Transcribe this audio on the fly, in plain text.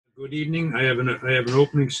Good evening. I have an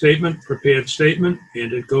opening statement, prepared statement,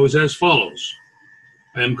 and it goes as follows.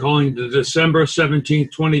 I am calling the December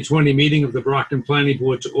 17th, 2020 meeting of the Brockton Planning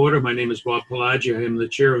Board to order. My name is Bob Pelagi. I am the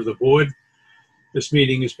chair of the board. This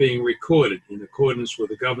meeting is being recorded in accordance with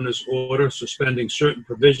the governor's order suspending certain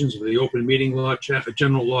provisions of the open meeting law,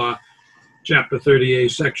 general law, chapter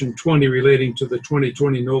 38, section 20, relating to the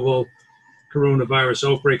 2020 novel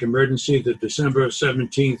coronavirus outbreak emergency. The December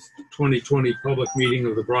 17th, 2020 public meeting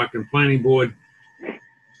of the Brockton Planning Board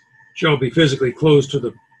shall be physically closed to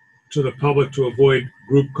the public to avoid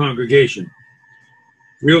group congregation.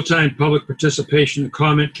 Real-time public participation and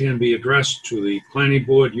comment can be addressed to the Planning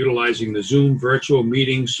Board utilizing the Zoom virtual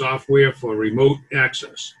meeting software for remote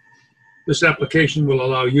access. This application will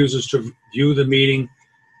allow users to view the meeting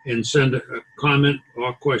and send a comment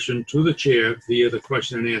or question to the chair via the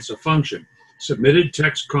question and answer function. Submitted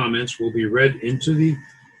text comments will be read into the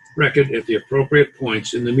record at the appropriate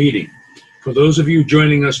points in the meeting. For those of you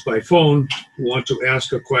joining us by phone who want to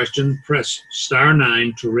ask a question, press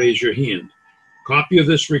 *9 to raise your hand. Copy of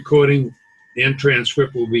this recording and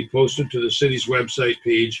transcript will be posted to the city's website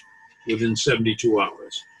page within 72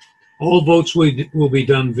 hours. All votes will be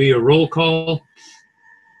done via roll call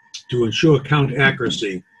to ensure count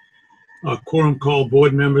accuracy. Quorum call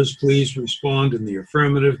board members, please respond in the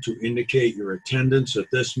affirmative to indicate your attendance at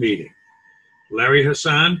this meeting. Larry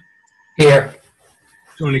Hassan? Here.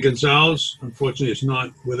 Tony Gonzalez, unfortunately, is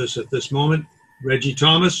not with us at this moment. Reggie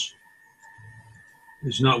Thomas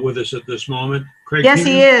is not with us at this moment. Craig Yes,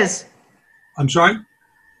 Peterson? he is. I'm sorry?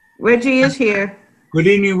 Reggie is here. Good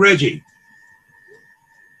evening, Reggie.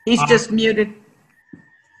 He's just muted.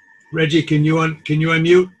 Reggie, can you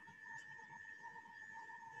unmute?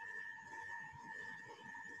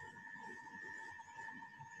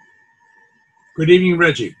 Good evening,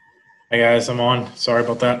 Reggie. Hey guys, I'm on. Sorry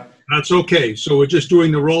about that. That's okay. So we're just doing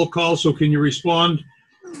the roll call. So can you respond?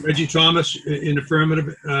 Reggie Thomas in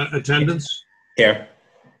affirmative attendance. Here.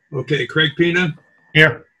 Okay. Craig Pina.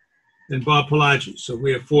 Here. And Bob Pelagi. So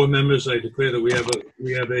we have 4 members. I declare that we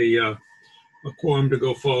have a quorum to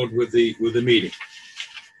go forward with the meeting.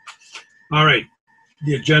 All right.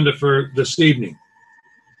 The agenda for this evening.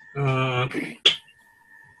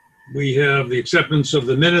 We have the acceptance of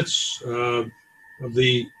the minutes of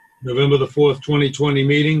the November the 4th, 2020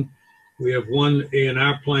 meeting. We have one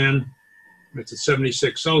A&R plan. It's at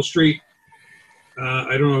 76 South Street.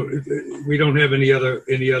 I don't know. We don't have any other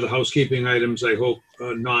housekeeping items. I hope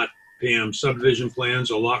not. Pam, subdivision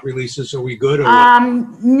plans or lot releases. Are we good? Or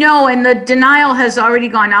No, and the denial has already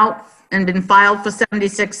gone out and been filed for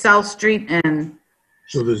 76 South Street, and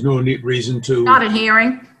so there's no reason to. not a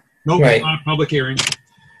hearing. Nope, Right. not a public hearing.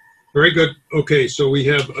 Very good. Okay, so we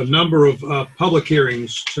have a number of public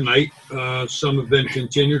hearings tonight. Some have been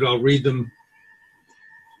continued. I'll read them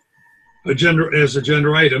as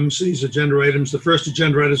agenda items. These agenda items, the first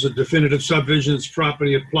agenda item is a definitive subdivision. It's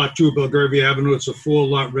property at Plot 2, Belgravia Avenue. It's a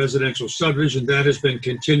 4-lot residential subdivision. That has been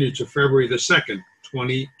continued to February the 2nd,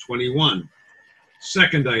 2021.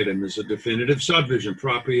 Second item is a definitive subdivision,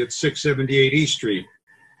 property at 678 East Street.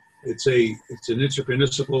 It's an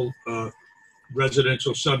intermunicipal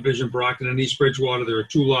residential subdivision, Brockton and East Bridgewater. There are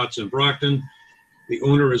 2 lots in Brockton. The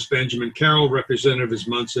owner is Benjamin Carroll, representative is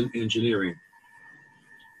Munson Engineering.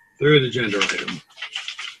 Third agenda item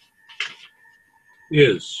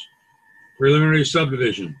is preliminary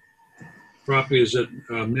subdivision. Property is at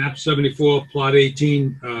map 74, plot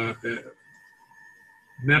 18,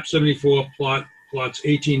 map 74, plots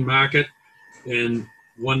 18 Market and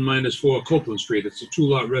 1-4 Copeland Street. It's a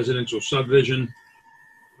 2-lot residential subdivision.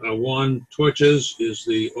 Juan Torches is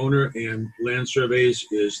the owner and Land Surveys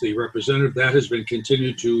is the representative. That has been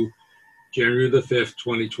continued to January the 5th,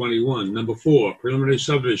 2021. Number 4, preliminary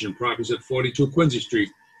subdivision, properties at 42 Quincy Street,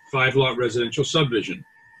 5-lot residential subdivision.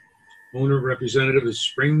 Owner representative is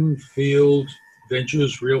Springfield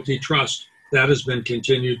Ventures Realty Trust. That has been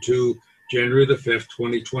continued to January the 5th,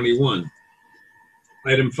 2021.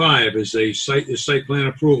 Item 5 is site plan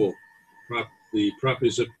approval. The property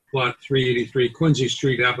is at Plot 383 Quincy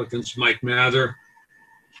Street, applicants Mike Mather.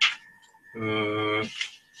 And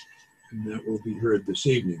that will be heard this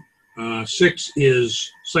evening. 6 is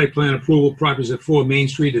site plan approval, properties at 4 Main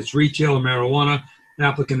Street. It's retail and marijuana.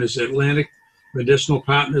 Applicant is Atlantic Medicinal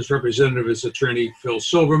Partners. Representative is attorney Phil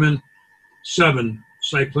Silverman. 7,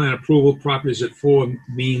 site plan approval, properties at 40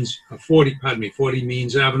 Means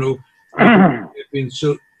Avenue.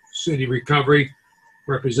 City Recovery.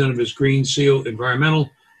 Representative is Green Seal Environmental.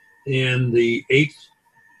 And the 8th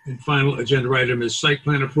and final agenda item is site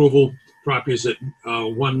plan approval, properties at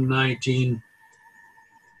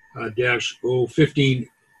 119-015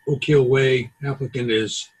 Oak Hill Way. Applicant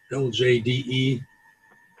is LJDE,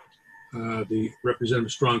 the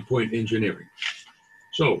representative Strong Point Engineering.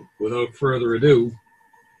 So, without further ado,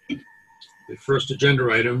 the first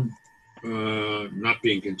agenda item, not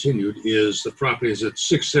being continued, is the property is at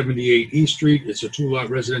 678 East Street. It's a two-lot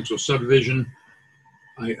residential subdivision.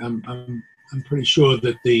 I'm pretty sure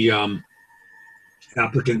that the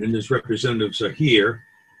applicant and his representatives are here.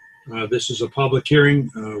 This is a public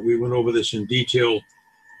hearing. We went over this in detail,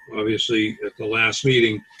 obviously, at the last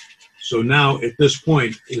meeting. So now, at this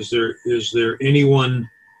point, is there anyone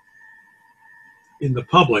in the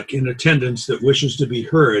public in attendance that wishes to be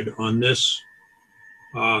heard on this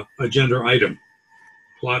agenda item,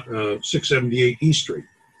 plot 678 East Street?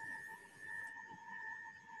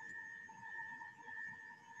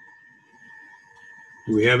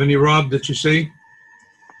 Do we have any, Rob, that you see?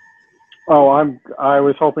 Oh, I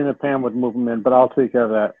was hoping that Pam would move them in, but I'll take care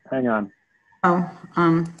of that. Hang on. Oh,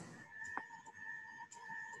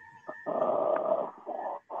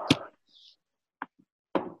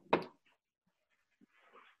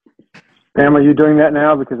 Pam, are you doing that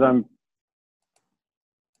now? Because I'm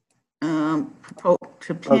promote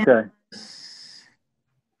to panelists. okay.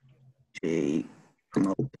 G,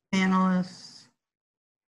 promote to panelists.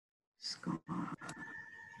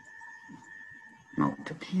 Promote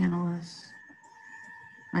to panelists.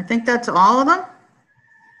 I think that's all of them.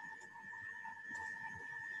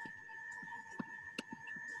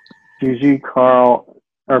 Gigi, Carl,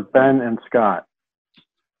 or Ben and Scott.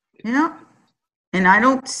 Yeah. And I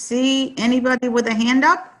don't see anybody with a hand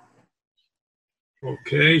up.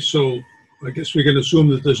 Okay, so I guess we can assume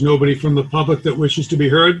that there's nobody from the public that wishes to be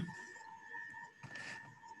heard.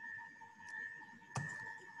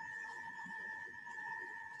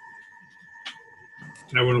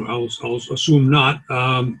 I'll assume not.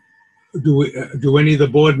 Do any of the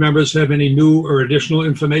board members have any new or additional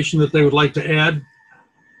information that they would like to add?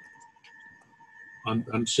 I'm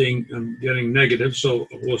getting negative, so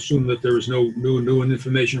we'll assume that there is no new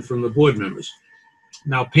information from the board members.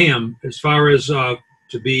 Now, Pam, as far as to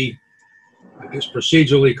be, I guess,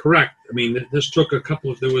 procedurally correct, I mean, this took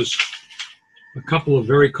there was a couple of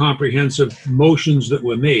very comprehensive motions that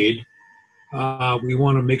were made. We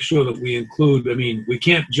want to make sure that we include, I mean, we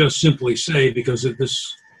can't just simply say, because of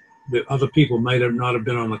this, the other people might have not have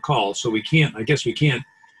been on the call, so we can't, I guess we can't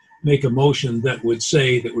make a motion that would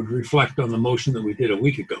reflect on the motion that we did a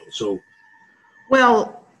week ago. So,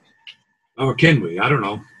 Well, or can we? I don't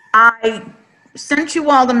know. I sent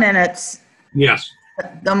you all the minutes. Yes.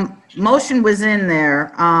 The motion was in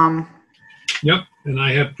there. Yep. And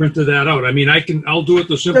I have printed that out. I mean, I'll do it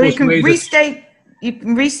the So simplest way. you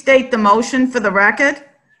can restate the motion for the record,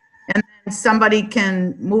 and then somebody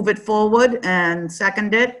can move it forward and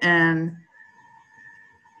second it, and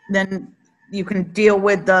then you can deal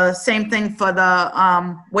with the same thing for the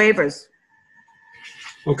waivers.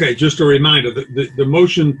 Okay, just a reminder, the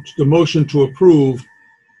motion to approve,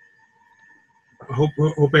 I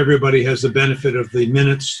hope everybody has the benefit of the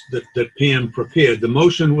minutes that Pam prepared. The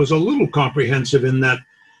motion was a little comprehensive in that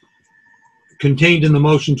contained in the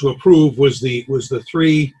motion to approve was the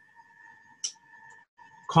three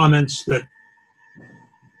comments that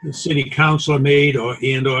the city councilor made, or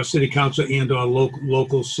city council and or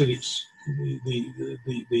local cities,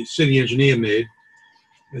 the city engineer made,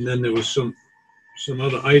 and then there was some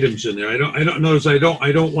other items in there. I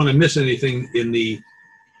don't want to miss anything in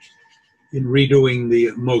redoing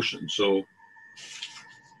the motion. So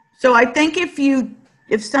I think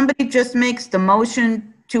if somebody just makes the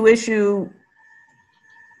motion to issue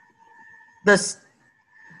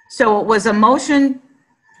so it was a motion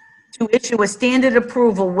to issue a standard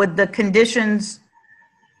approval with the conditions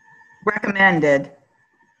recommended,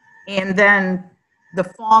 and then the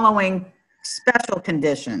following special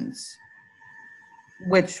conditions,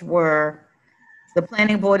 which were: the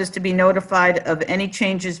planning board is to be notified of any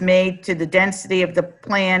changes made to the density of the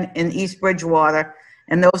plan in East Bridgewater,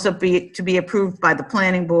 and those will be to be approved by the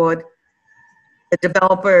planning board. The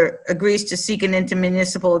developer agrees to seek an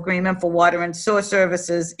intermunicipal agreement for water and sewer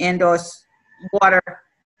services and/or water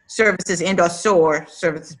services and/or sewer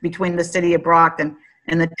services between the city of Brockton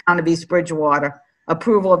and the town of East Bridgewater.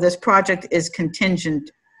 Approval of this project is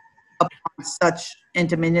contingent upon such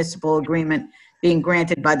intermunicipal agreement being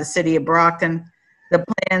granted by the city of Brockton. The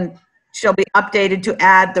plan shall be updated to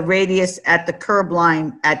add the radius at the curb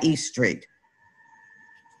line at East Street.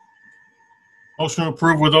 Motion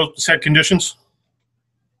approved with those set conditions?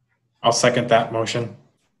 I'll second that motion.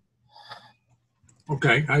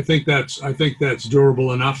 okay, I think that's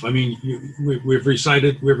durable enough. I mean, we've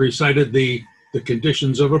recited the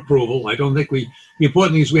conditions of approval. I don't think the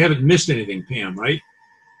important thing is we haven't missed anything, Pam, right?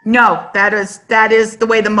 No, that is the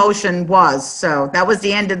way the motion was. So that was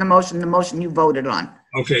the end of the motion you voted on.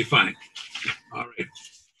 Okay, fine. All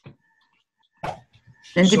right.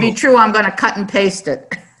 And to be So- true, I'm going to cut and paste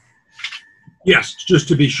it. Yes, just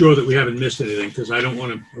to be sure that we haven't missed anything, because I wouldn't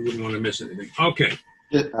want to miss anything. Okay.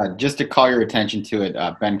 Just to call your attention to it,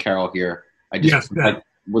 Ben Carroll here. I just Yes, Ben.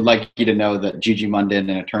 would like you to know that Gigi Munden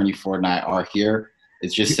and Attorney Ford and I are here.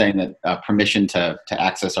 It's just saying that permission to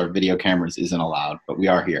access our video cameras isn't allowed, but we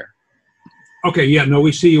are here. Okay, yeah, no,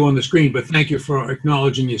 we see you on the screen, but thank you for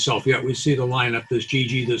acknowledging yourself. Yeah, we see the lineup. There's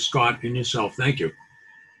Gigi, there's Scott, and yourself. Thank you.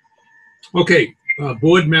 Okay,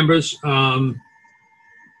 board members,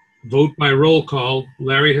 vote by roll call.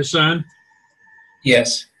 Larry Hassan,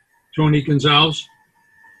 Yes. Tony Gonzalez,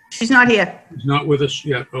 She's not here. who's not with us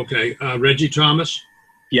yet. Okay, Reggie Thomas,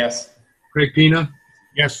 Yes. Craig Pina,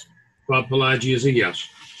 Yes. Bob Pelagi is a yes.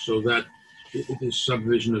 So that this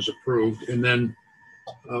subdivision is approved. And then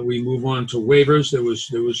we move on to waivers. There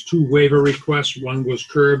was two waiver requests. One was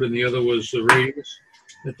curb and the other was the radius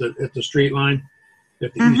at the street line,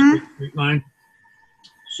 at the East Street line.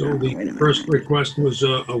 So Oh, wait a the minute. first request was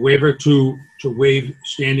a waiver to waive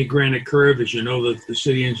standing granite curb. As you know, the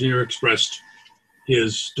city engineer expressed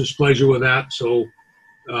his displeasure with that. So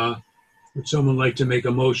would someone like to make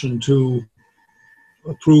a motion to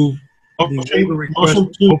approve the waiver request,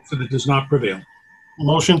 hope that it does not prevail?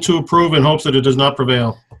 Motion to approve in hopes that it does not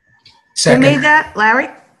prevail. Who made Second, that? Larry?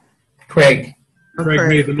 Craig. Craig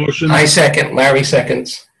made the motion. I second, Larry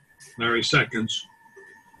seconds. Larry seconds.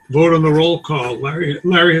 Vote on the roll call.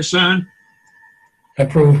 Larry Hassan,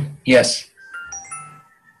 Approve, yes.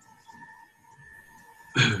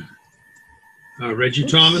 Reggie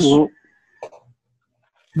Thomas. Well,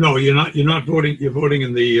 No, you're not. You're not voting. You're voting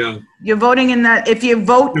in the. You're voting in that, if you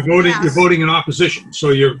vote. You're voting. yes. You're voting in opposition. So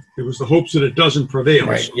it was the hopes that it doesn't prevail.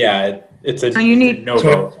 Right. Yeah, it's a So you need- no So-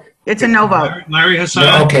 vote. It's a no vote. Larry No,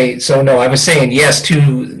 Hassan. okay, so no, I was saying yes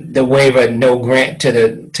to the waiver, no grant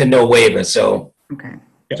to no waiver, so, Okay.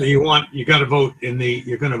 So you got to vote in the.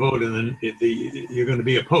 You're going to vote in the. You're going to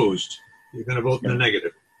be opposed. You're going to vote in the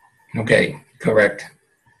negative. okay, correct.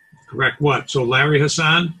 Correct. What? So Larry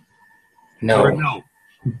Hassan. Or No, no.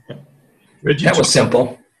 Reggie that was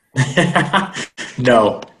simple.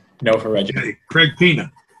 No. No for Reggie. Okay, Craig Pina.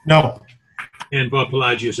 No. And Bob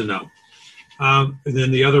Pelagi is a no. And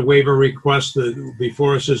then the other waiver request that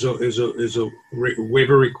before us is a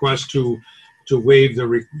waiver request to waive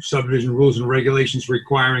the subdivision rules and regulations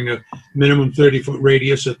requiring a minimum 30-foot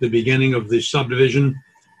radius at the beginning of the subdivision.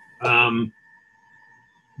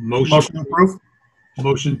 Motion to approve?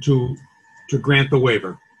 Motion to grant the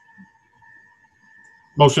waiver.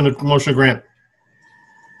 Motion to grant.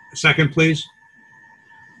 Second, please.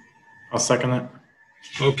 I'll second that.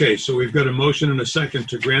 Okay, so we've got a motion and a second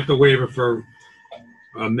to grant the waiver for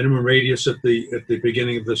minimum radius at the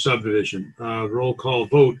beginning of the subdivision. Roll call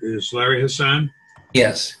vote is Larry Hassan,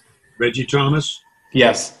 Yes, Reggie Thomas,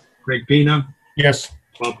 Yes. Craig Pina, Yes.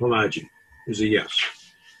 Bob Pelagi is a yes.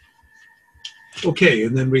 Okay,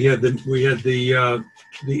 and then we had the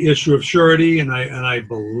issue of surety, and I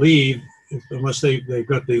believe, unless they've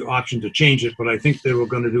got the option to change it, but I think they were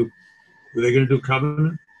going to do. Were they going to do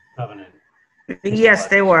covenant? Covenant. Yes,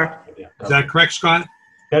 they were. Yeah, Is that correct, Scott?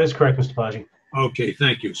 that is correct, Mr. Paggi. Okay,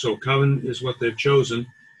 thank you. So covenant is what they've chosen.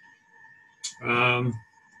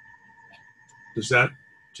 Does that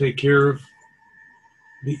take care of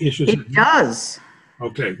the issues? It does.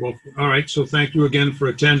 Okay, well, all right. So thank you again for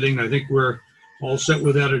attending. I think we're all set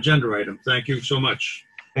with that agenda item. Thank you so much.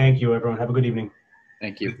 Thank you, everyone. Have a good evening.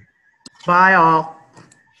 Thank you. Bye, all.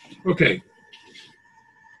 Okay,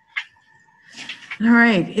 All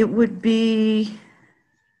right, it would be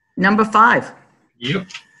number 5. yep.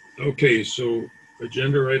 Okay, so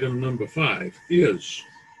agenda item number 5 is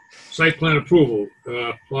site plan approval,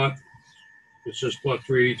 plot, it says plot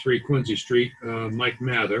 383 Quincy Street, Mike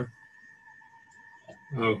Mather.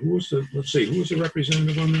 Who was the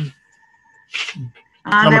representative on that?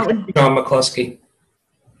 That would, John McCluskey.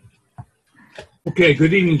 Okay,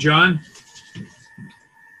 good evening, John.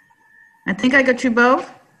 I think I got you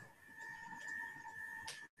both.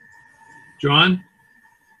 John?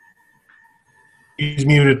 He's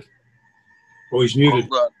muted. Oh, he's muted.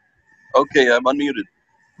 Hold on. Okay, I'm unmuted.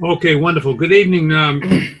 Okay, wonderful. Good evening,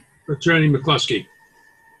 Attorney McCluskey.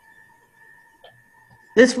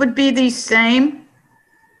 This would be the same.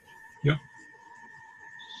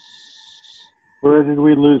 where did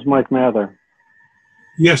we lose Mike Mather?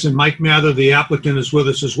 Yes, and Mike Mather, the applicant, is with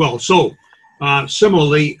us as well. So,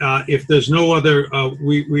 similarly, if there's no other,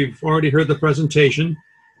 we've already heard the presentation,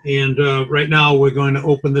 and right now we're going to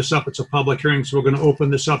open this up. It's a public hearing, so we're going to open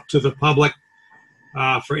this up to the public.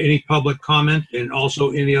 for any public comment and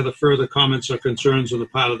also any other further comments or concerns on the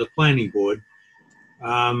part of the planning board.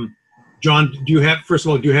 John, first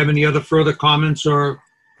of all, do you have any other further comments or?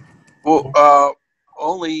 Well,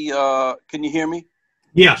 only, can you hear me?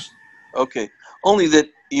 Yes. Okay. Only that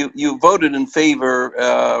you voted in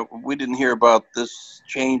favor. We didn't hear about this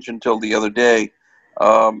change until the other day.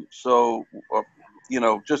 So,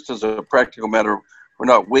 just as a practical matter, we're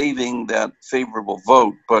not waiving that favorable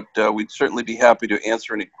vote, but we'd certainly be happy to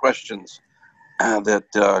answer any questions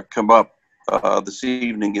that come up this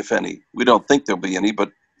evening, if any. We don't think there'll be any,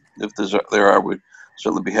 but if there are, we'd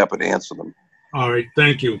certainly be happy to answer them. All right.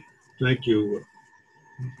 Thank you. Thank you,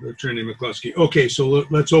 Attorney McCluskey. Okay, so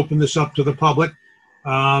let's open this up to the public.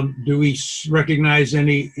 Do we recognize are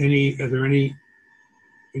there any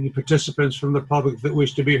participants from the public that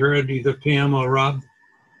wish to be heard, either Pam or Rob?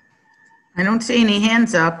 I don't see any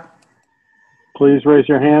hands up. Please raise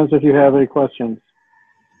your hands if you have any questions.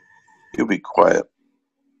 You be quiet.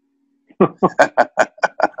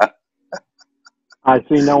 I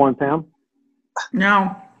see no one, Pam.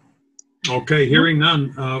 No. Okay, hearing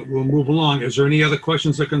none, we'll move along. Is there any other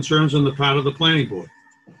questions or concerns on the part of the planning board?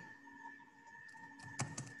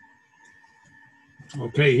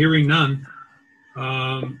 Okay, hearing none.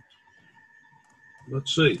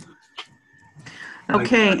 Let's see.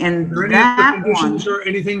 Okay, and Are there any that other one. conditions or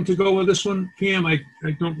anything to go with this one, Pam? I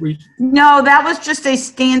don't read. No, that was just a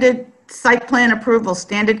standard site plan approval,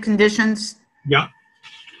 standard conditions. Yeah.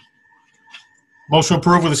 Motion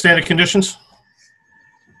approved with the standard conditions?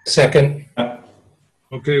 Second.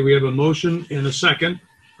 Okay, we have a motion and a second.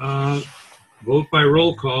 Vote by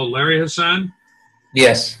roll call. Larry Hassan,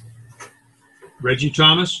 Yes. Reggie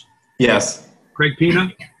Thomas, Yes. Craig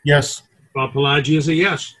Pina, Yes. Bob Pelagi is a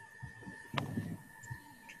yes.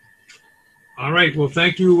 All right. Well,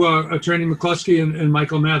 thank you, Attorney McCluskey and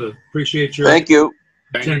Michael Mather. Appreciate your. Thank you.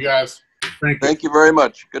 Thank you, guys. Thank you. Thank you very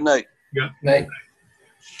much. Good night. Night.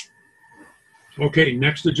 Okay,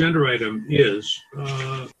 next agenda item is,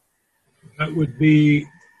 that would be,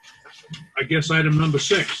 I guess, item number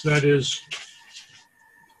 6. That is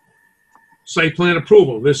site plan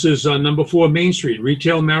approval. This is number 4 Main Street,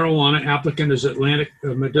 retail marijuana. Applicant is Atlantic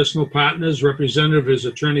Medicinal Partners. Representative is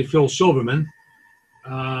Attorney Phil Silverman.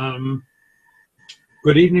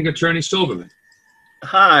 Good evening, Attorney Silverman.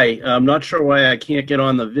 Hi, I'm not sure why I can't get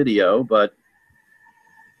on the video, but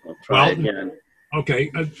I'll try again.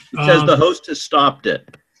 Okay. It says the host has stopped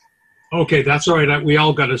it. Okay, that's all right. We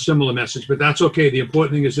all got a similar message, but that's okay. The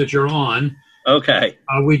important thing is that you're on. Okay.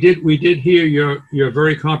 We did hear your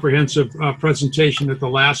very comprehensive presentation at the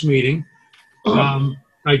last meeting.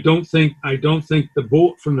 I don't think the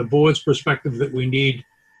board, from the board's perspective, that we need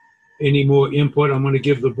any more input. I'm going to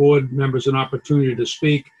give the board members an opportunity to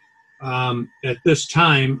speak. At this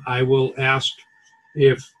time, I will ask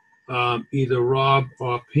if either Rob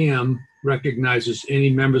or Pam recognizes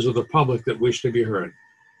any members of the public that wish to be heard.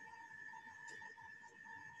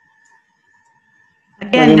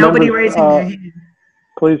 Again, Any nobody members, raising their hand.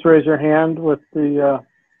 Please raise your hand with the,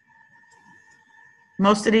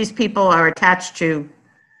 Most of these people are attached to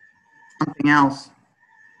something else.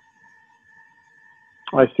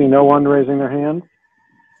 I see no one raising their hand.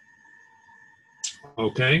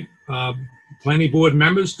 Okay. Planning board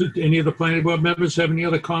members, did any of the planning board members have any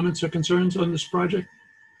other comments or concerns on this project?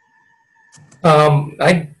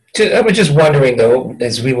 I was just wondering, though,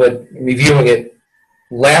 as we were reviewing it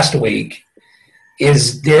last week,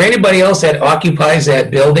 is there anybody else that occupies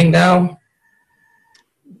that building now?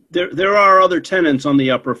 There are other tenants on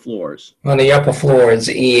the upper floors. On the upper floors,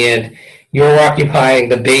 and you're occupying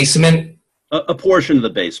the basement A portion of the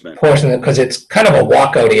basement. portion, because it's kind of a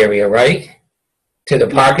walkout area, right? To the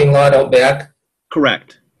parking lot out back?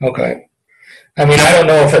 Correct. Okay. I mean, I don't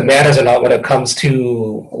know if it matters or not when it comes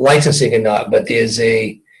to licensing or not, but there's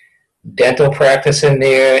a dental practice in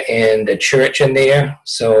there and a church in there.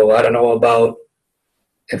 So I don't know about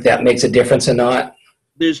if that makes a difference or not.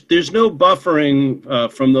 There's no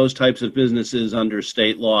buffering from those types of businesses under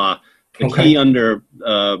state law. The Okay. key under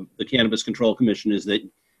the Cannabis Control Commission is that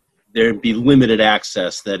there be limited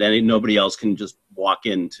access, that nobody else can just walk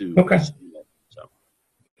into. Okay. So.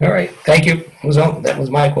 All right. Thank you. That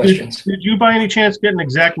was my questions. Did you by any chance get an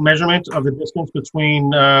exact measurement of the distance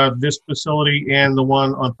between this facility and the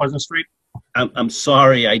one on Pleasant Street? I'm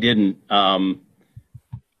sorry, I didn't.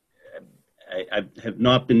 I have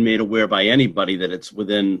not been made aware by anybody that it's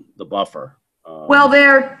within the buffer. Well,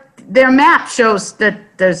 their map shows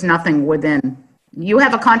that there's nothing within. You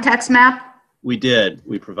have a contacts map? We did.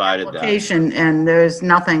 We provided that. Location, and there's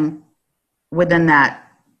nothing within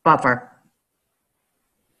that buffer.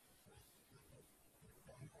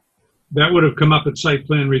 that would have come up at site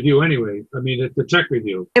plan review anyway. I mean, at the tech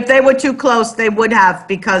review. If they were too close, they would have,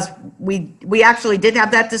 because we actually did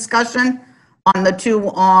have that discussion on the two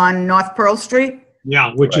on North Pearl Street.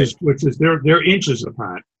 Yeah, which is they're inches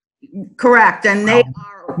apart. Correct, and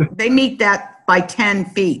they meet that by 10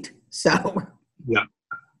 feet, so. Yeah.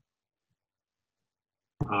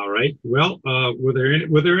 All right. Well, were there any,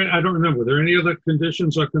 I don't remember, were there any other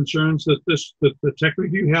conditions or concerns that the tech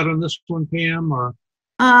review had on this one, Pam, or?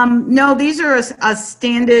 No, these are a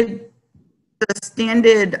standard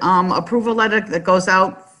approval letter that goes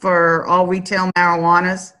out for all retail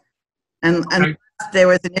marijuanas. And there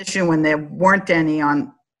was an issue when there weren't any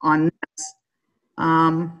on this.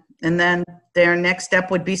 And then their next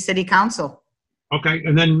step would be city council. Okay,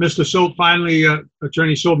 and then Mr. Soap, finally,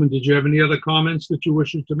 Attorney Sobman, did you have any other comments that you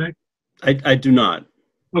wish to make? I do not.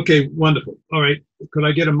 Okay, wonderful. All right, could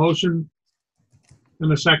I get a motion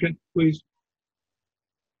in a second, please?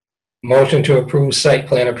 Motion to approve site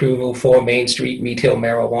plan approval for Main Street retail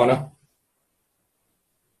marijuana.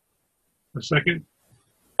 A second?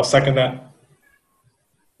 I'll second that.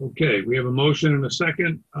 Okay, we have a motion and a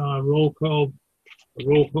second. Roll call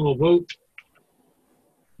vote.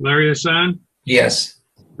 Larry Hassan? Yes.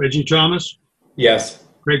 Reggie Thomas? Yes.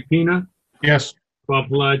 Craig Pina? Yes. Bob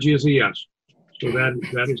Pelagi is a yes. So that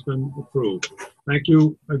has been approved. Thank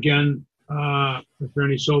you again,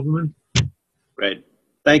 Attorney Silverman. Right.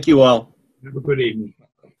 Thank you all. Have a good evening.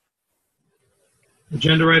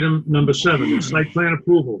 Agenda item number 7 is site plan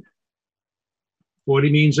approval.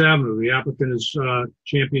 40 Means Avenue. The applicant is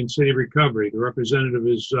Champion City Recovery. The representative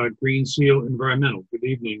is Green Seal Environmental. Good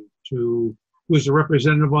evening to, who's the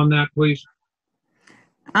representative on that, please?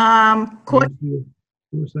 Courtney,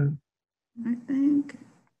 Who was that? I think.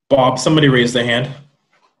 Bob, somebody raised their hand.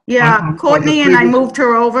 Yeah, On the Courtney, and I previous- moved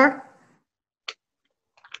her over.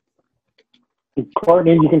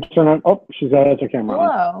 Courtney, you can turn on, oh, she's out of the camera.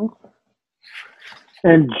 Hello.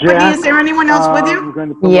 And Courtney, Jack. is there anyone else with we're you? going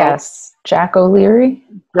to promote Yes, Jack O'Leary.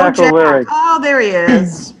 Jack Jack. O'Leary. Oh, there he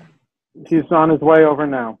is. He's on his way over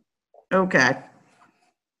now. Okay.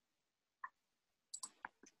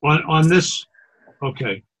 On this,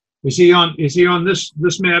 okay. Is he on this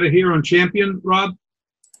matter here on Champion, Rob?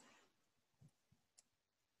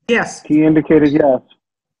 Yes. He indicated yes.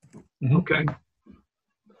 Okay.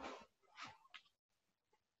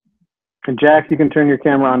 And Jack, you can turn your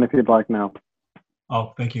camera on if you'd like now.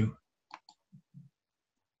 Oh, thank you.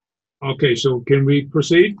 Okay, so can we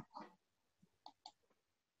proceed?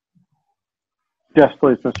 Yes,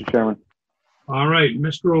 please, Mr. Chairman. All right,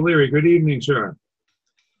 Mr. O'Leary, good evening, sir.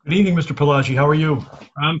 Good evening, Mr. Pelagi. How are you?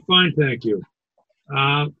 I'm fine, thank you.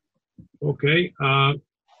 Okay,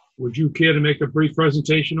 would you care to make a brief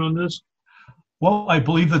presentation on this? Well, I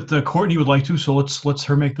believe that Courtney would like to, so let's let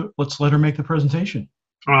her make the presentation.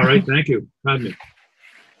 All right, thank you. Pardon me.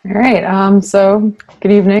 All right. So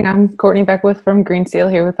good evening. I'm Courtney Beckwith from Green Seal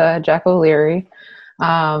here with Jack O'Leary.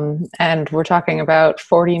 And we're talking about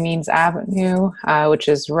 40 Means Avenue, which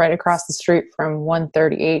is right across the street from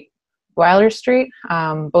 138 Weiler Street.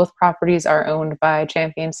 Both properties are owned by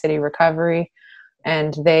Champion City Recovery,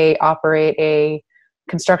 and they operate a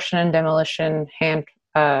construction and demolition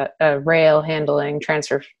a rail handling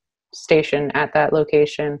transfer station at that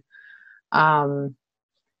location.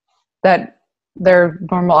 That their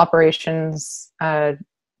normal operations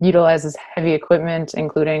utilizes heavy equipment,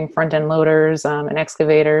 including front-end loaders and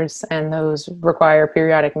excavators, and those require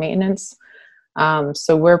periodic maintenance.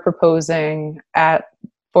 So we're proposing at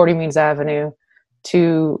 40 Means Avenue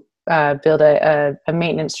to build a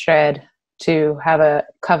maintenance shed to have a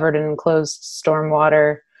covered and enclosed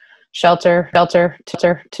stormwater shelter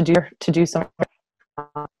to do some.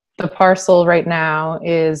 The parcel right now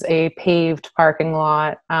is a paved parking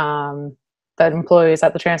lot that employees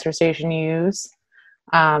at the transfer station use.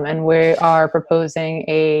 And we are proposing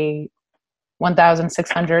a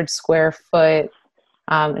 1,600 square foot,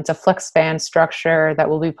 it's a flex span structure that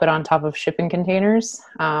will be put on top of shipping containers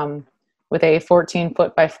with a 14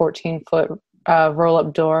 foot by 14 foot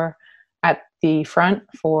roll-up door at the front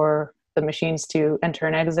for the machines to enter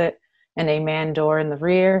and exit, and a man door in the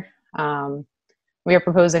rear. We are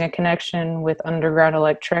proposing a connection with underground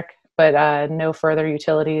electric, but no further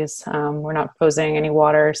utilities. We're not proposing any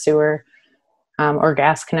water, sewer, or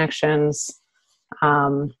gas connections.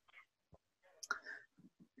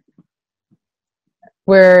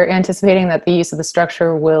 We're anticipating that the use of the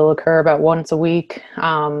structure will occur about once a week.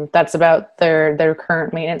 That's about their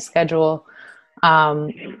current maintenance schedule.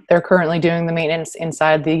 They're currently doing the maintenance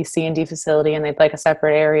inside the C&D facility, and they'd like a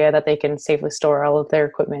separate area that they can safely store all of their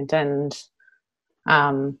equipment and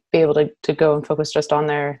be able to go and focus just on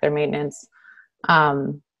their maintenance.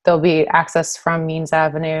 there'll be access from Means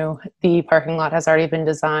Avenue. The parking lot has already been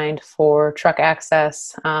designed for truck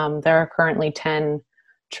access. There are currently 10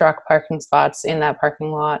 truck parking spots in that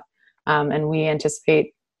parking lot, and we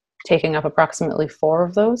anticipate taking up approximately 4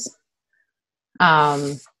 of those.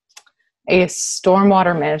 A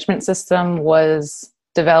stormwater management system was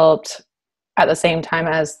developed at the same time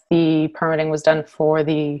as the permitting was done for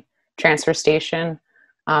the transfer station,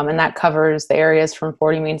 and that covers the areas from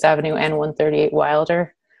 40 Means Avenue and 138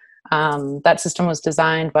 Wilder. That system was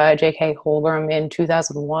designed by J.K. Holgram in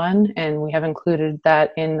 2001, and we have included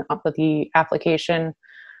that in the application.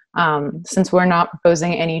 Since we're not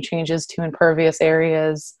proposing any changes to impervious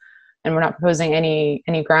areas, and we're not proposing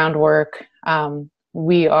any groundwork,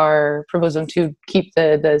 we are proposing to keep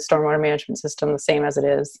the stormwater management system the same as it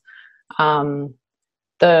is. The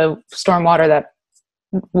stormwater that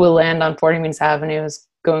will land on 40 Means Avenue is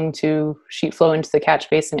going to sheet flow into the catch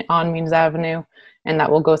basin on Means Avenue, and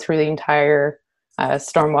that will go through the entire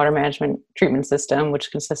stormwater management treatment system,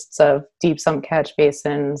 which consists of deep sump catch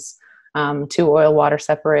basins, 2 oil water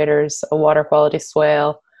separators, a water quality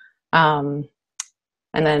swale, and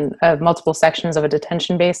then multiple sections of a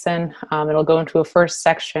detention basin. It'll go into a first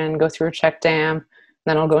section, go through a check dam,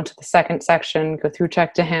 then it'll go into the second section, go through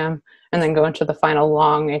check dam, and then go into the final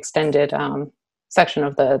long extended section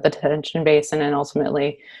of the detention basin, and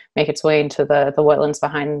ultimately make its way into the wetlands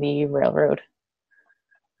behind the railroad.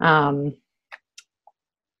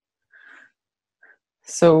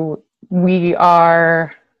 So we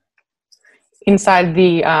are inside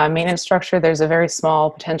the maintenance structure. There's a very small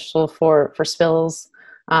potential for spills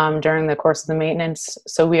during the course of the maintenance.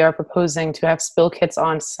 So we are proposing to have spill kits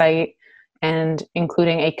on site and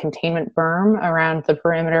including a containment berm around the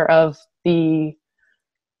perimeter of the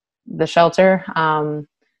shelter.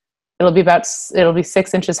 It'll be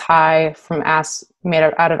 6 inches high from made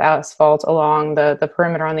out of asphalt along the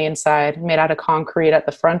perimeter on the inside, made out of concrete at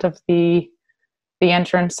the front of the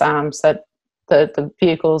entrance, so that the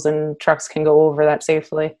vehicles and trucks can go over that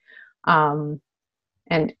safely. And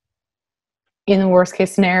in the worst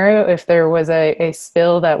case scenario, if there was a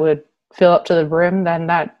spill that would fill up to the brim, then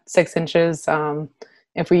that 6 inches,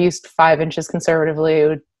 if we used 5 inches conservatively, it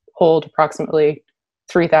would hold approximately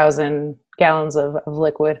 3,000 gallons of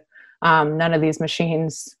liquid. None of these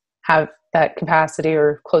machines have that capacity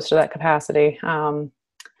or close to that capacity.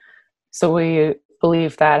 So we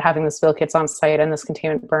believe that having the spill kits on site and this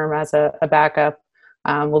containment berm as a backup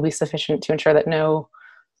will be sufficient to ensure that no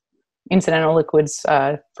incidental liquids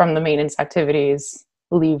from the maintenance activities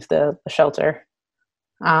leave the shelter.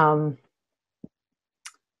 I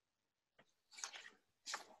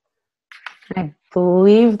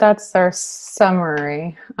believe that's our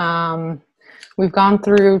summary. We've gone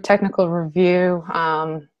through technical review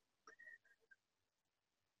a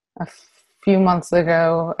few months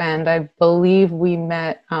ago, and I believe we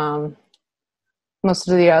met most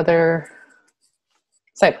of the other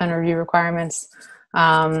site plan review requirements.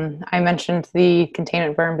 I mentioned the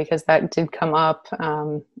containment berm because that did come up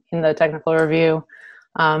in the technical review.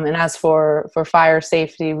 And as for fire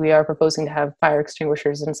safety, we are proposing to have fire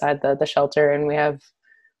extinguishers inside the shelter, and we have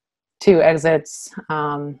 2 exits.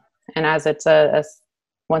 And as it's a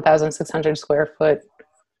 1,600 square foot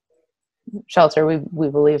shelter, we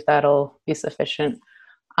believe that'll be sufficient.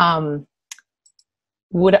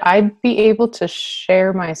 Would I be able to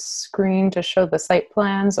share my screen to show the site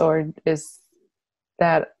plans, or is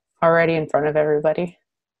that already in front of everybody?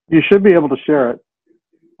 You should be able to share it.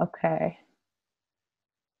 Okay.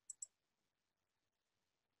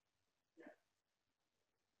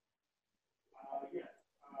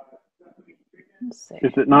 Let's see.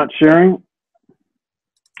 Is it not sharing?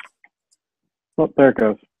 Oh, there it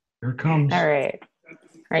goes. Here it comes. All right.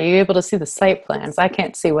 Are you able to see the site plans? I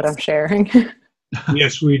can't see what I'm sharing.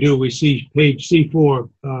 Yes, we do. We see page C4,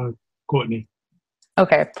 Courtney.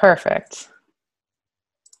 Okay, perfect.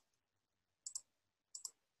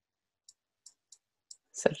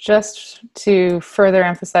 So just to further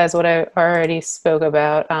emphasize what I already spoke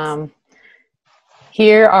about,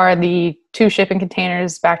 here are the 2 shipping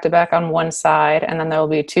containers back to back on one side, and then there will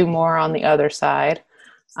be 2 more on the other side.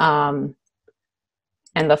 And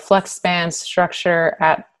the flex span structure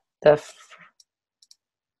at the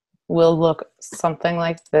will look something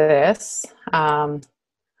like this, having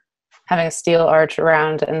a steel arch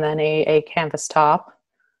around and then a canvas top,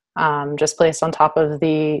 just placed on top of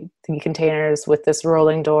the containers with this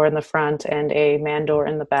rolling door in the front and a man door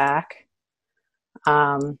in the back.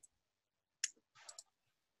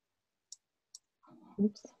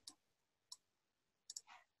 Oops.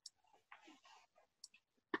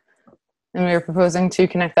 And we are proposing to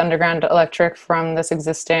connect the underground electric from this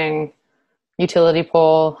existing utility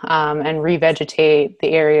pole and revegetate the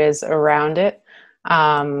areas around it.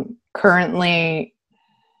 Currently,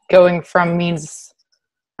 going from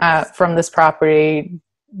from this property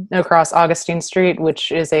across Augustine Street,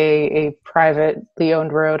 which is a privately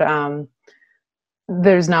owned road,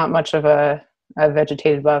 there's not much of a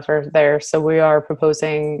vegetated buffer there. So we are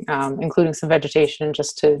proposing including some vegetation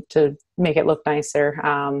just to make it look nicer.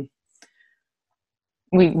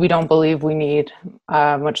 We don't believe we need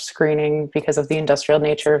much screening because of the industrial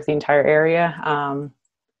nature of the entire area.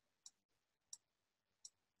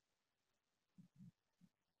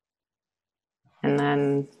 And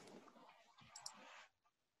then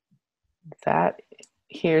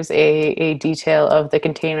here's a detail of the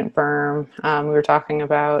containment berm we were talking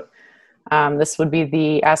about. This would be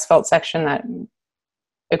the asphalt section that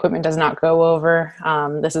equipment does not go over.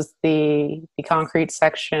 This is the concrete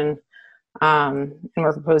section, and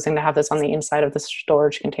we're proposing to have this on the inside of the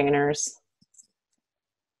storage containers.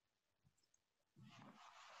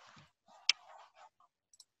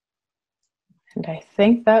 And I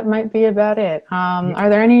think that might be about it. Are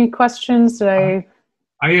there any questions? I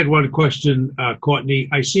had one question, Courtney.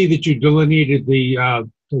 I see that you delineated the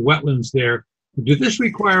wetlands there. Did this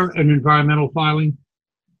require an environmental filing?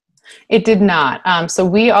 It did not. So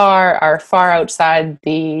we are far outside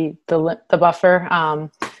the buffer.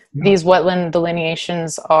 These wetland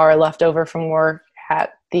delineations are left over from work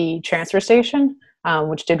at the transfer station,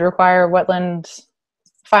 which did require wetland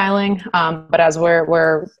filing. But as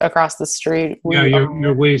we're across the street,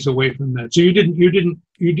 you're ways away from that. So you didn't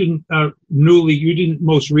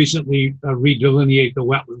most recently redelineate the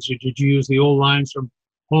wetlands. Did you use the old lines from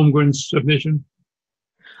Holmgren's submission?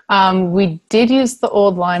 We did use the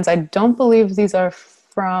old lines. I don't believe these are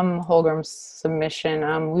from Holmgren's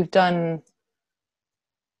submission. We've done,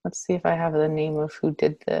 let's see if I have the name of who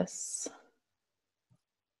did this.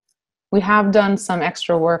 We have done some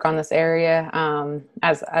extra work on this area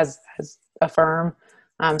as a firm.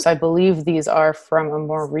 So I believe these are from a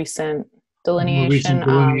more recent delineation.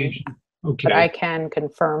 Okay. But I can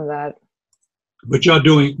confirm that. But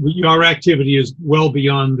your activity is well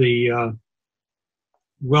beyond the,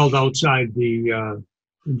 well outside the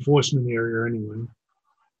enforcement area anyway.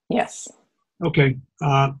 Yes. Okay.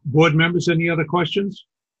 Board members, any other questions?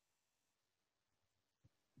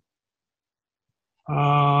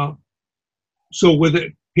 So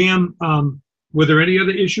Pam, were there any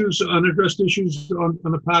other issues, unaddressed issues on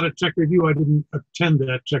the part of tech review? I didn't attend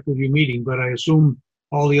that tech review meeting, but I assume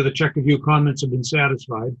all the other tech review comments have been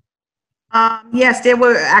satisfied. Yes, there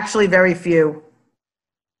were actually very few.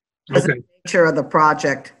 Because of the nature of the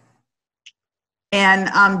project. And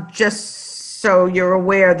just so you're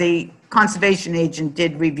aware, the conservation agent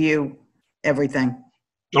did review everything.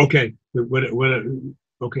 Okay.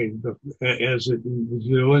 Okay. As the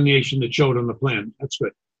delineation that showed on the plan. That's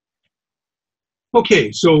good.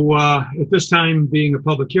 Okay. So at this time, being a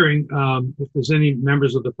public hearing, if there's any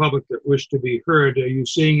members of the public that wish to be heard, are you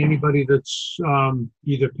seeing anybody that's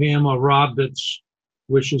either Pam or Rob that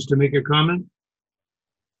wishes to make a comment?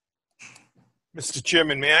 Mr.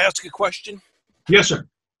 Chairman, may I ask a question? Yes, sir.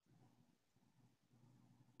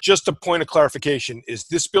 Just a point of clarification. Is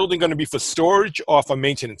this building going to be for storage or for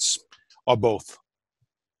maintenance, or both?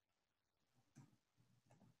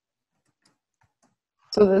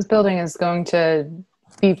 So this building is going to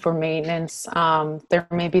be for maintenance. There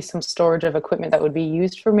may be some storage of equipment that would be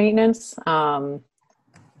used for maintenance, but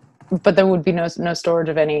there would be no storage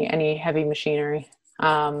of any heavy machinery.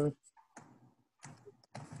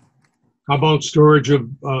 How about storage of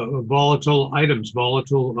volatile items, or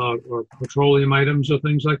petroleum items or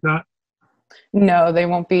things like that? No, they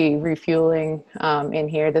won't be refueling in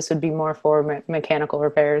here. This would be more for mechanical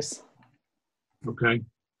repairs. Okay.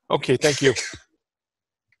 Okay, thank you.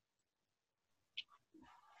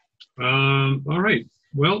 All right.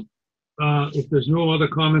 Well, if there's no other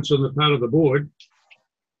comments on the part of the board,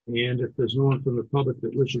 and if there's no one from the public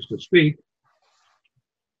that wishes to speak,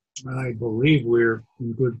 I believe we're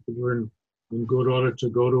in good order to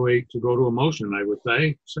go to a motion, I would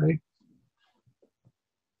say.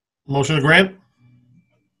 Motion to grant?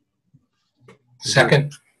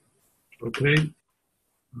 Second. Okay.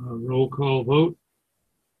 Roll call vote.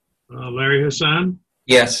 Larry Hassan?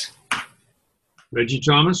 Yes. Reggie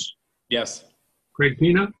Thomas? Yes. Craig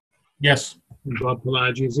Pina? Yes. And Bob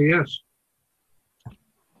Pelagi is a yes.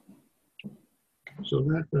 So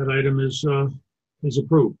that item is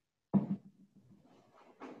approved.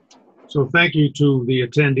 So thank you to the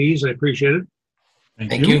attendees. I appreciate it.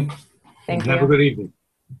 Thank you. Thank Have you. a good evening.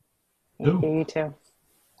 Thank you, you too.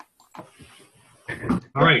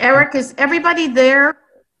 All right. Eric, is everybody there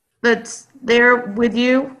that's there with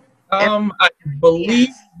you? I believe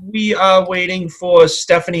we are waiting for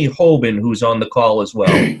Stephanie Holben, who's on the call as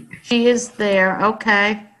well. She is there,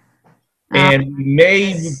 okay. And we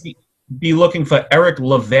may be looking for Eric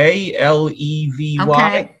Levey, Levy.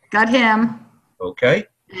 Okay, got him. Okay.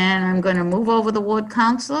 And I'm going to move over the ward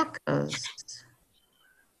counselor, because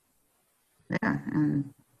there,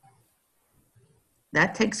 and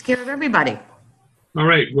that takes care of everybody. All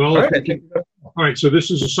right, well, all right, so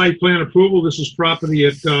this is a site plan approval. This is property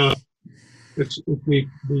at,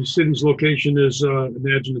 the city's location is,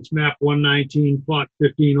 imagine it's map 119, plot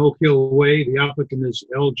 15, Oak Hill Way. The applicant is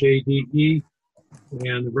LJDE,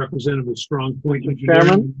 and the representative is Strong Point Engineering.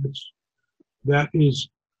 Chairman? That is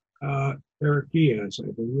Eric Diaz,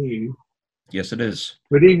 I believe. Yes, it is.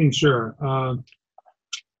 Good evening, sir.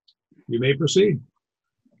 You may proceed.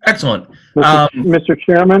 Excellent. Mr.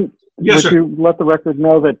 Chairman, yes, would sir. you let the record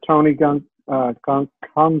know that Tony Gonzalez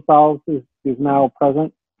is now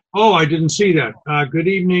present? Oh, I didn't see that. Good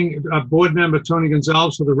evening, board member Tony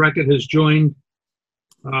Gonzalez, for the record, has joined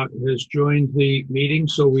the meeting,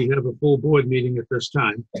 so we have a full board meeting at this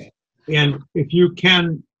time. And if you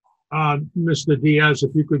can, Mr. Diaz,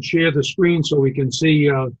 if you could share the screen so we can see,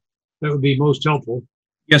 that would be most helpful.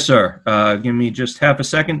 Yes, sir. Give me just half a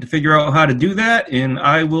second to figure out how to do that, and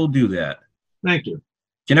I will do that. Thank you.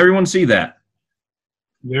 Can everyone see that?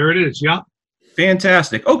 There it is, yeah.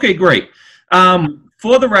 Fantastic. Okay, great.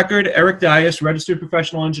 For the record, Eric Dias, registered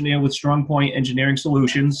professional engineer with Strong Point Engineering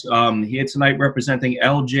Solutions, here tonight representing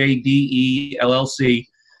LJDE LLC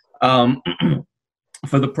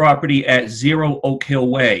for the property at 0 Oak Hill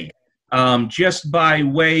Way. Just by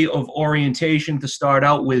way of orientation to start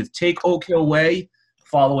out with, take Oak Hill Way,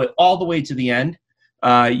 follow it all the way to the end.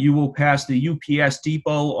 You will pass the UPS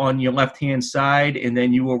depot on your left-hand side, and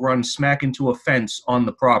then you will run smack into a fence on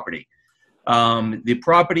the property. The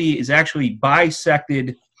property is actually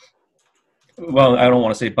bisected. Well, I don't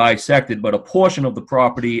want to say bisected, but a portion of the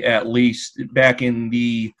property, at least back in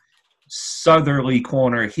the southerly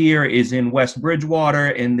corner here, is in West Bridgewater,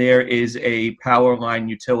 and there is a power line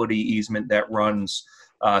utility easement that runs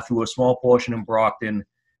through a small portion in Brockton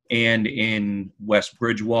and in West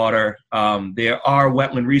Bridgewater. There are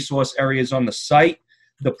wetland resource areas on the site.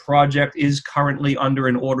 The project is currently under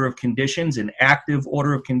an order of conditions, an active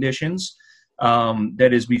order of conditions, that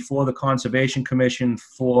is before the Conservation Commission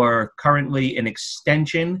for currently an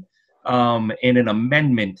extension and an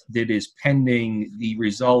amendment that is pending the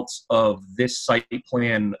results of this site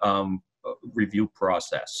plan review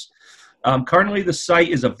process. Currently, the site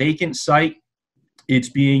is a vacant site. It's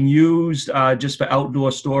being used just for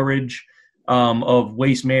outdoor storage of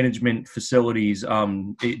waste management facilities,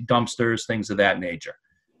 dumpsters, things of that nature.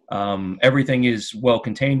 Everything is well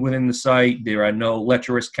contained within the site. There are no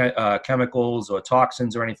lecherous chemicals or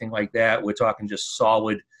toxins or anything like that. We're talking just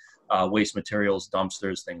solid waste materials,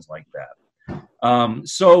 dumpsters, things like that.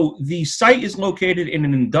 So the site is located in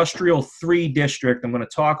an industrial 3 district. I'm going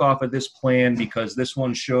to talk off of this plan because this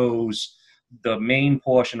one shows the main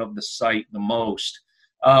portion of the site the most.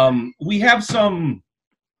 We have some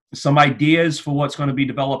ideas for what's going to be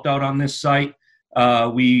developed out on this site.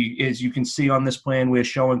 As you can see on this plan, we're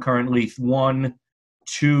showing currently 1,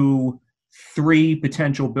 2, 3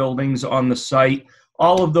 potential buildings on the site.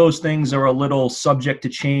 All of those things are a little subject to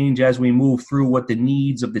change as we move through what the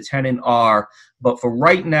needs of the tenant are. But for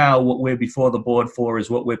right now, what we're before the board for is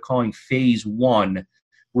what we're calling Phase 1,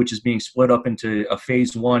 which is being split up into a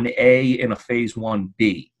Phase 1A and a Phase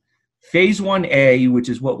 1B. Phase 1A, which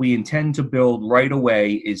is what we intend to build right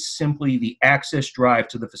away, is simply the access drive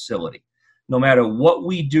to the facility. No matter what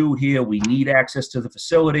we do here, we need access to the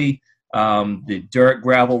facility. The dirt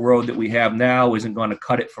gravel road that we have now isn't going to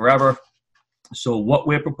cut it forever. So what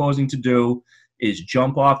we're proposing to do is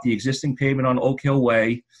jump off the existing pavement on Oak Hill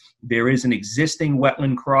Way. There is an existing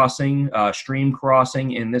wetland crossing, stream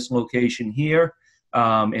crossing in this location here.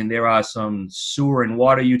 And there are some sewer and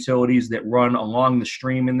water utilities that run along the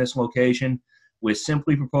stream in this location. We're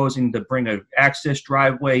simply proposing to bring an access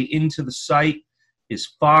driveway into the site as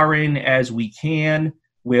far in as we can.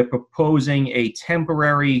 We're proposing a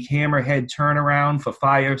temporary hammerhead turnaround for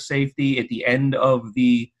fire safety at the end of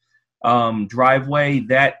the driveway.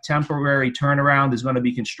 That temporary turnaround is going to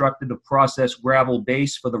be constructed to process gravel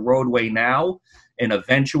base for the roadway now, and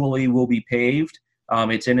eventually will be paved.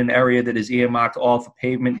 It's in an area that is earmarked all for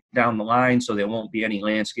pavement down the line, so there won't be any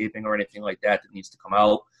landscaping or anything like that that needs to come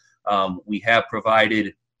out. We have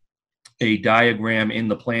provided a diagram in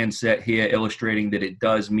the plan set here illustrating that it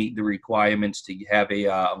does meet the requirements to have a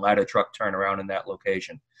ladder truck turnaround in that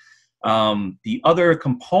location. The other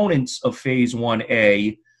components of Phase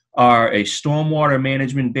 1A are a stormwater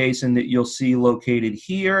management basin that you'll see located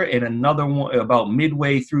here, and another one about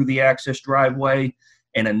midway through the access driveway,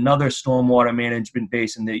 and another stormwater management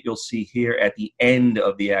basin that you'll see here at the end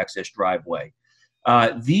of the access driveway.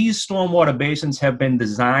 These stormwater basins have been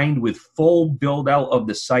designed with full build out of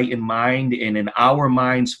the site in mind, and in our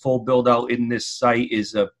minds, full build out in this site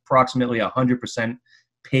is approximately 100%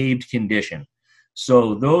 paved condition.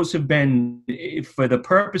 So those have been, for the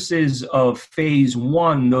purposes of phase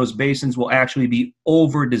one, those basins will actually be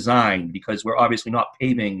over-designed because we're obviously not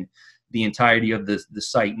paving the entirety of the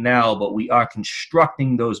site now, but we are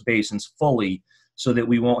constructing those basins fully so that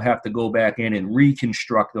we won't have to go back in and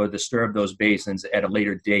reconstruct or disturb those basins at a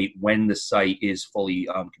later date when the site is fully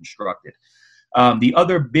constructed. The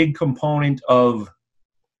other big component of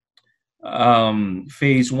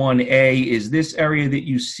phase 1A is this area that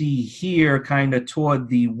you see here kind of toward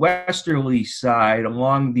the westerly side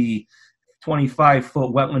along the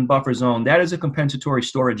 25-foot wetland buffer zone. That is a compensatory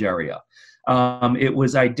storage area. It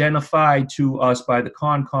was identified to us by the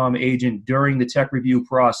Concom agent during the tech review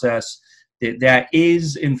process that that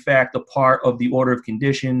is in fact a part of the order of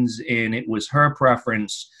conditions, and it was her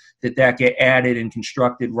preference that that get added and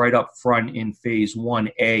constructed right up front in phase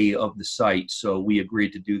 1A of the site. So we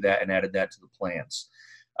agreed to do that and added that to the plans.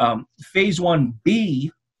 Phase 1B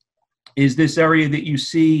is this area that you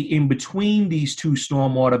see in between these two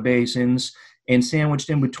stormwater basins and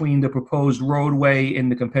sandwiched in between the proposed roadway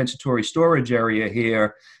and the compensatory storage area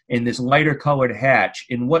here in this lighter colored hatch.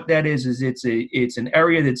 And what that is it's an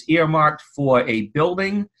area that's earmarked for a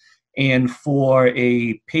building and for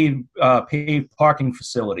a paved parking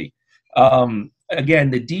facility.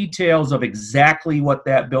 Again, the details of exactly what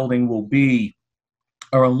that building will be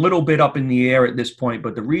are a little bit up in the air at this point,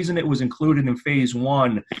 but the reason it was included in phase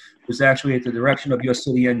one was actually at the direction of your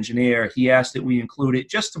city engineer. He asked that we include it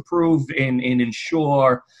just to prove and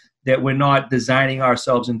ensure that we're not designing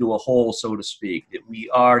ourselves into a hole, so to speak, that we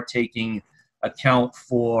are taking account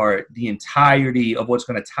for the entirety of what's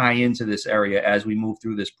going to tie into this area as we move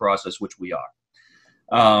through this process, which we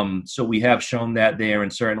are. So we have shown that there,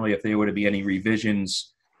 and certainly if there were to be any revisions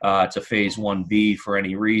to phase 1B for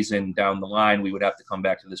any reason down the line, we would have to come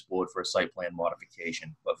back to this board for a site plan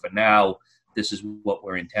modification. But for now, this is what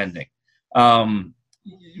we're intending.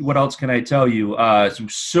 What else can I tell you?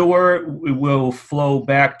 Sewer will flow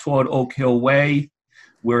back toward Oak Hill Way,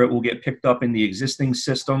 where it will get picked up in the existing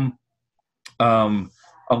system.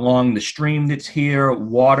 Along the stream that's here,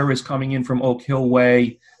 water is coming in from Oak Hill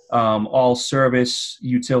Way. All service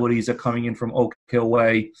utilities are coming in from Oak Hill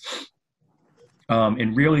Way.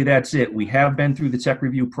 And really that's it. We have been through the tech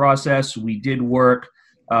review process. We did work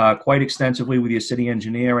quite extensively with your city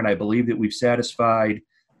engineer, and I believe that we've satisfied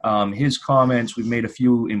his comments. We've made a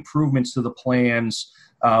few improvements to the plans,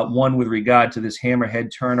 one with regard to this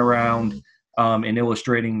hammerhead turnaround, and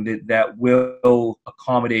illustrating that that will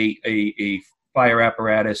accommodate a fire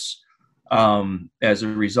apparatus as a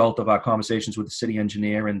result of our conversations with the city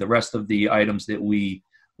engineer. And the rest of the items that we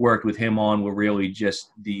worked with him on were really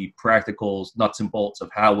just the practicals, nuts and bolts of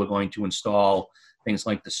how we're going to install things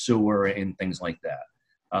like the sewer and things like that.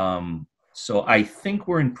 So I think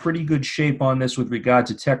we're in pretty good shape on this with regard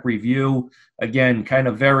to tech review. Again, kind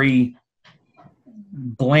of very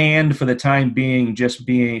bland for the time being, just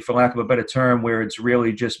being, for lack of a better term, where it's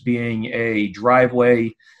really just being a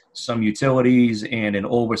driveway, some utilities, and an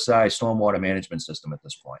oversized stormwater management system at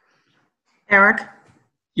this point. Eric?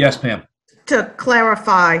 Yes, Pam. To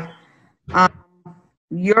clarify,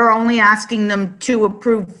 you're only asking them to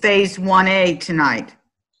approve phase 1A tonight.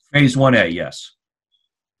 Phase 1A, yes.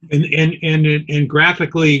 And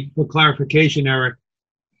graphically, for clarification, Eric,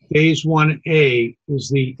 phase 1A is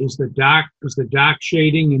the dark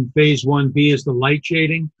shading, and phase 1B is the light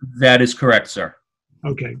shading? That is correct, sir.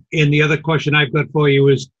 Okay. And the other question I've got for you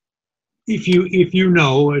is, if you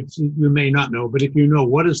know, you may not know, but if you know,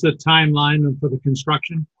 what is the timeline for the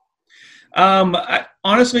construction?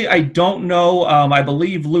 Honestly, I don't know. I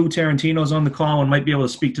believe Lou Tarantino's on the call and might be able to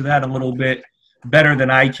speak to that a little bit better than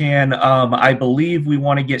I can. I believe we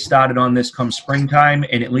want to get started on this come springtime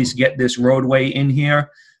and at least get this roadway in here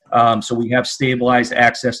so we have stabilized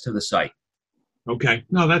access to the site. Okay.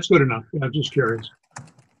 No, that's good enough. I'm just curious.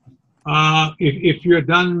 If you're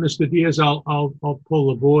done, Mr. Diaz, I'll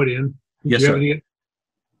pull the board in. Yes, sir.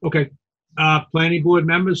 Okay. Planning board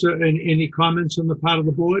members, any comments on the part of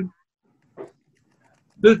the board?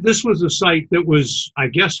 This was a site that was, I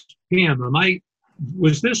guess, Pam,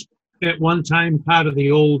 was this at one time part of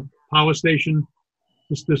the old power station?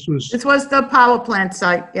 This was the power plant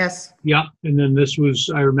site, yes. Yeah, and then this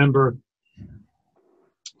was, I remember,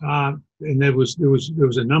 And there was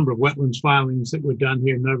a number of wetlands filings that were done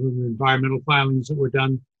here, a number of environmental filings that were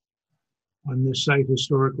done on this site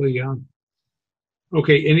historically.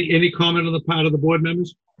 Okay, any comment on the part of the board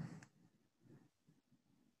members?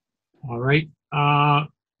 All right.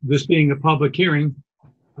 This being a public hearing,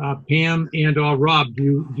 Pam and or Rob,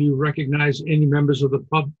 do you recognize any members of the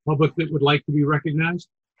public that would like to be recognized?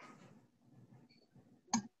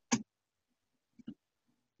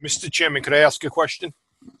 Mr. Chairman, could I ask a question?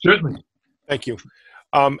 Certainly. Thank you.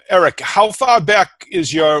 Eric, how far back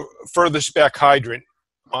is your furthest back hydrant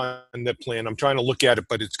on the plan? I'm trying to look at it,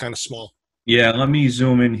 but it's kind of small. Yeah, let me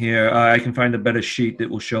zoom in here. I can find a better sheet that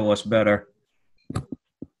will show us better.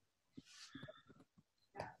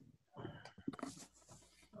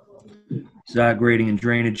 It's our grading and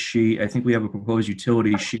drainage sheet. I think we have a proposed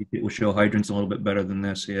utility sheet that will show hydrants a little bit better than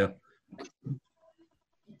this here.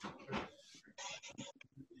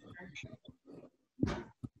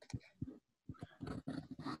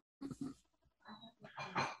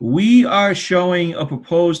 We are showing a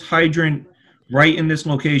proposed hydrant right in this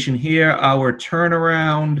location here. Our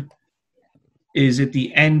turnaround is at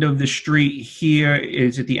the end of the street here,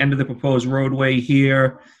 is at the end of the proposed roadway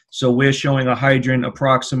here. So we're showing a hydrant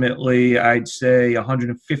approximately, I'd say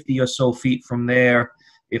 150 or so feet from there.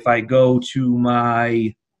 If I go to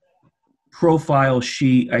my profile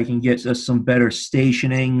sheet, I can get us some better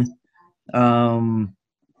stationing.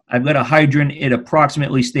 I've got a hydrant at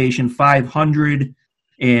approximately station 500,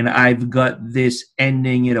 and I've got this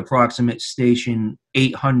ending at approximate station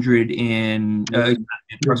 800 and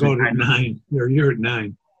you're about at 9. You're at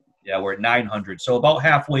 9. Yeah, we're at 900. So about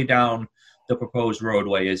halfway down the proposed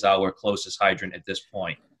roadway is our closest hydrant at this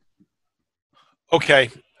point.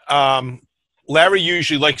 Okay. Larry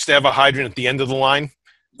usually likes to have a hydrant at the end of the line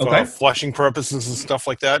for flushing purposes and stuff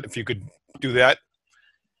like that. If you could do that.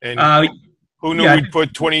 And who knew we'd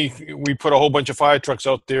put a whole bunch of fire trucks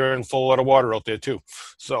out there and full lot of water out there too.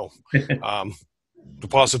 So the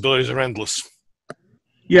possibilities are endless.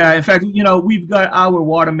 Yeah, in fact, you know, we've got our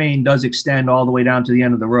water main does extend all the way down to the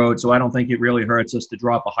end of the road, so I don't think it really hurts us to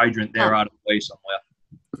drop a hydrant there out of the way somewhere.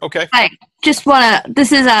 Okay. I just want to,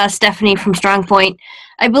 this is Stephanie from Strong Point.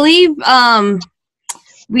 I believe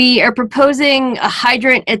we are proposing a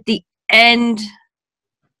hydrant at the end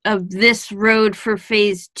of this road for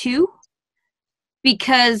phase 2,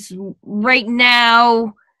 because right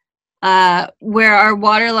now where our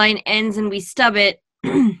water line ends and we stub it,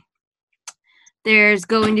 there's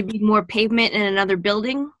going to be more pavement in another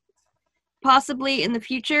building, possibly in the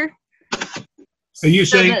future. Are you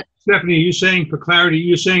saying, Stephanie? Are you saying, for clarity,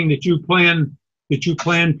 you're saying that you plan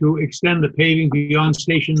to extend the paving beyond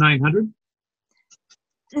station 900?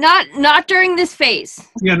 Not during this phase.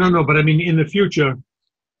 Yeah, no, but I mean in the future.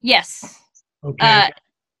 Yes. Okay.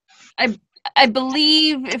 I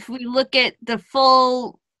believe if we look at the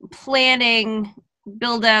full planning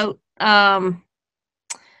build out,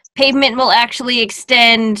 pavement will actually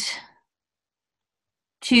extend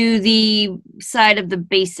to the side of the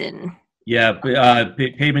basin. Yeah,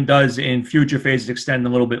 pavement does in future phases extend a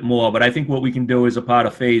little bit more, but I think what we can do as a part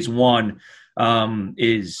of phase 1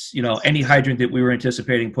 is, you know, any hydrant that we were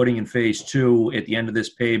anticipating putting in phase 2 at the end of this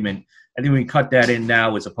pavement, I think we can cut that in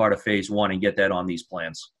now as a part of phase 1 and get that on these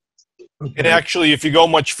plans. Okay. And actually, if you go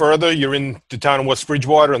much further, you're in the town of West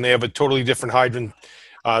Bridgewater, and they have a totally different hydrant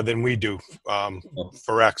than we do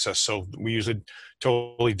for access. So we use a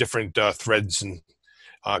totally different threads and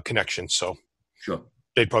connections. So sure,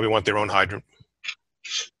 they'd probably want their own hydrant.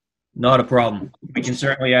 Not a problem. We can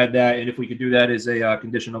certainly add that, and if we could do that as a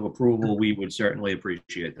condition of approval, we would certainly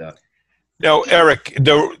appreciate that. Now, Eric,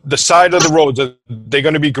 the side of the roads, are they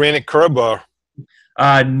going to be granite curb or?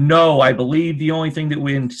 No, I believe the only thing that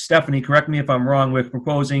we, and Stephanie, correct me if I'm wrong, we're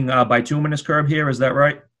proposing bituminous curb here. Is that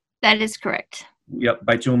right? That is correct. Yep,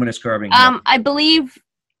 bituminous curbing. I believe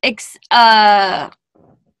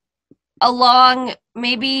along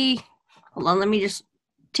maybe, hold on, let me just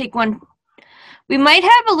take one. We might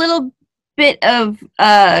have a little bit of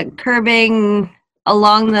curbing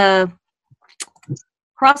along the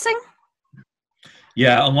crossing.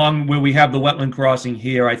 Yeah, along where we have the wetland crossing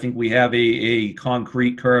here, I think we have a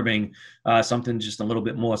concrete curbing, something just a little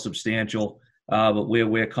bit more substantial. But where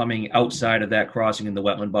we're coming outside of that crossing in the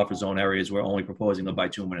wetland buffer zone areas, we're only proposing a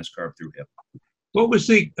bituminous curb through here. What was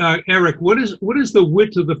the, Eric, what is the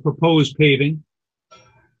width of the proposed paving?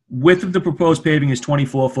 Width of the proposed paving is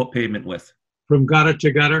 24-foot pavement width. From gutter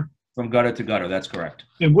to gutter? From gutter to gutter, that's correct.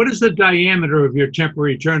 And what is the diameter of your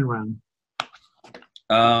temporary turnaround?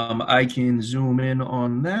 I can zoom in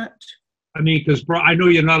on that. I mean, because I know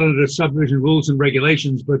you're not under the subdivision rules and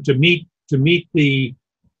regulations, but to meet the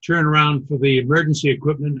turnaround for the emergency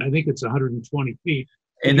equipment, I think it's 120 feet.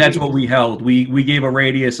 And that's what we held. We gave a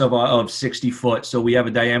radius of 60 foot, so we have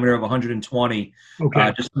a diameter of 120.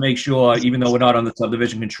 Okay. Just to make sure, even though we're not on the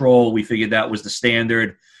subdivision control, we figured that was the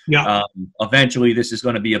standard. Yeah. Eventually, this is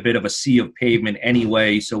going to be a bit of a sea of pavement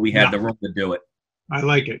anyway, so we had the room to do it. I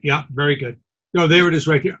like it. Yeah, very good. No, there it is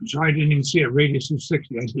right here. I'm sorry, I didn't even see it. Radius of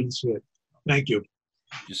 60. I didn't see it. Thank you.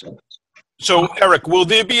 So, Eric, will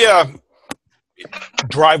there be a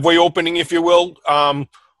driveway opening, if you will,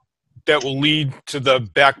 that will lead to the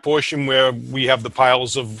back portion where we have the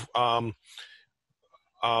piles of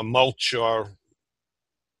mulch or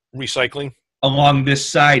recycling? Along this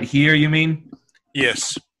side here, you mean?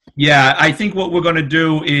 Yes. Yeah, I think what we're going to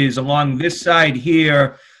do is along this side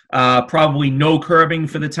here, probably no curbing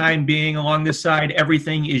for the time being along this side.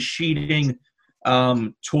 Everything is sheeting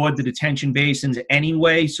toward the detention basins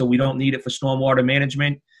anyway, so we don't need it for stormwater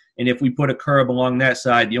management. And if we put a curb along that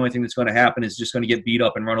side, the only thing that's going to happen is just going to get beat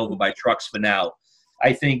up and run over by trucks for now.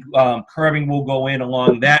 I think curbing will go in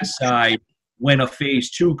along that side when a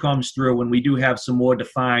phase 2 comes through, when we do have some more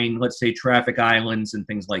defined, let's say, traffic islands and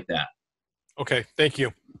things like that. Okay, thank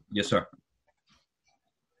you. Yes, sir.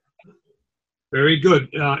 Very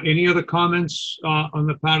good. Any other comments on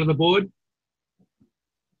the part of the board?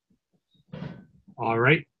 All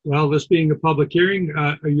right. Well, this being a public hearing,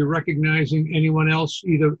 are you recognizing anyone else,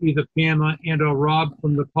 either Pam and or Rob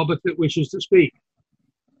from the public that wishes to speak?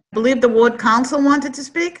 I believe the ward council wanted to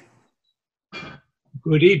speak.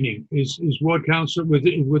 Good evening. Is ward council,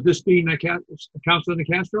 would this be Councilor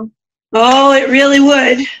Nicastro? Oh, it really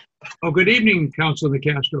would. Oh, good evening, Councilor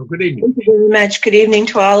Nicastro. Good evening. Thank you very much. Good evening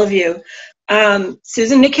to all of you.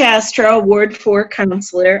 Susan Nicastro, Ward 4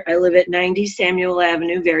 Councilor. I live at 90 Samuel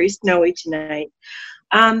Avenue, very snowy tonight.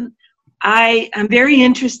 I am very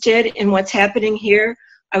interested in what's happening here.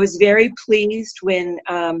 I was very pleased when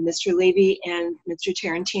Mr. Levy and Mr.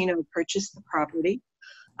 Tarantino purchased the property.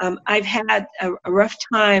 I've had a rough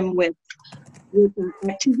time with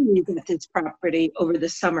activities at this property over the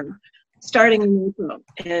summer, starting in April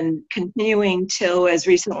and continuing till as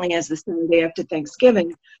recently as the Saturday after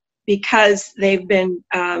Thanksgiving, because they've been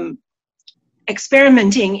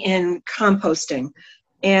experimenting in composting.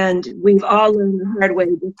 And we've all learned the hard way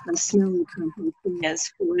just how smelly composting is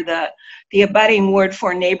for the abutting Ward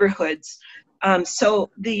 4 neighborhoods.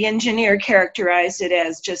 So the engineer characterized it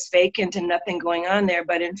as just vacant and nothing going on there,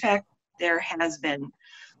 but in fact, there has been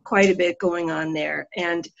quite a bit going on there.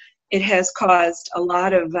 And it has caused a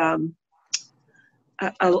lot of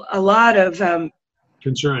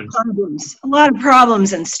concerns, a lot of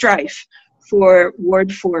problems and strife for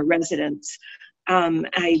Ward 4 residents.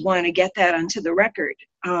 I want to get that onto the record.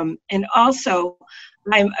 And also,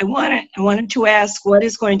 I wanted to ask what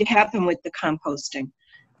is going to happen with the composting,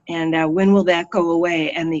 and when will that go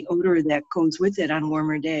away, and the odor that goes with it on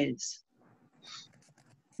warmer days.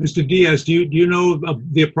 Mr. Diaz, do you know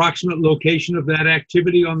the approximate location of that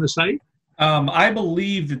activity on the site? I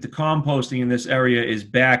believe that the composting in this area is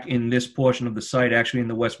back in this portion of the site, actually in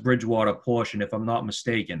the West Bridgewater portion, if I'm not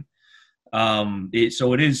mistaken.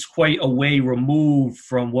 So it is quite a way removed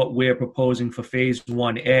from what we're proposing for phase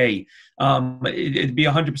 1A. It'd be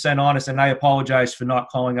 100% honest, and I apologize for not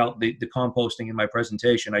calling out the composting in my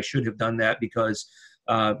presentation. I should have done that because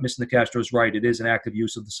Mr. Nicastro is right. It is an active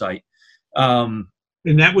use of the site. And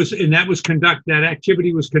that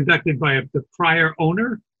activity was conducted by the prior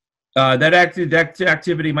owner? That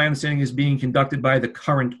activity, my understanding, is being conducted by the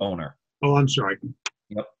current owner. Oh, I'm sorry.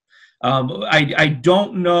 Yep. I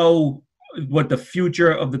don't know what the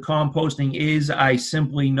future of the composting is. I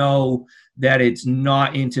simply know that it's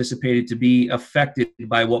not anticipated to be affected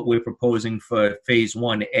by what we're proposing for phase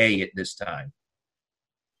 1A at this time.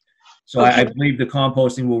 So okay. I believe the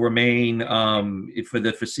composting will remain for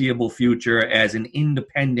the foreseeable future as an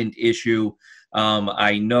independent issue.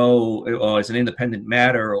 I know, or as an independent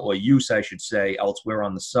matter or use, I should say, elsewhere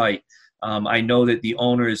on the site. I know that the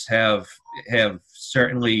owners have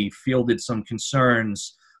certainly fielded some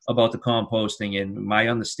concerns about the composting, and my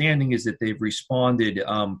understanding is that they've responded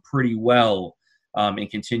pretty well and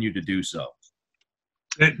continue to do so.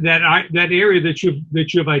 That area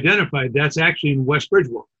that you've identified, that's actually in West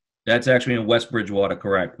Bridgewater. That's actually in West Bridgewater,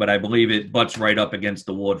 correct? But I believe it butts right up against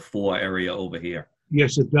the Ward 4 area over here.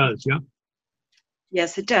 Yes, it does. Yeah.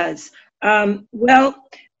 Yes, it does. Well,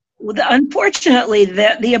 unfortunately,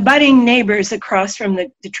 the abutting neighbors across from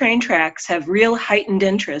the train tracks have real heightened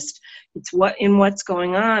interest. It's what's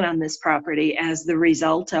going on this property as the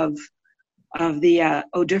result of the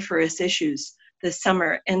odoriferous issues this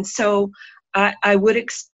summer. And so I would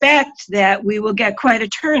expect that we will get quite a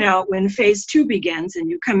turnout when phase 2 begins and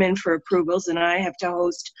you come in for approvals and I have to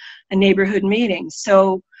host a neighborhood meeting.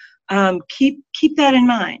 So keep that in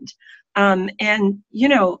mind. And, you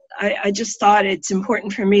know, I just thought it's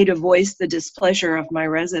important for me to voice the displeasure of my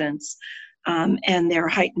residents and their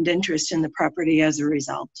heightened interest in the property as a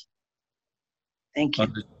result. Thank you.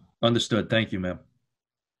 Understood. Thank you, ma'am.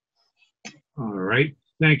 All right.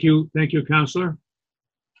 Thank you. Thank you, Counselor.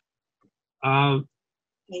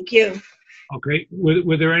 Thank you. Okay.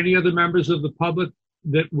 Were there any other members of the public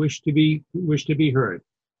that wish to be heard?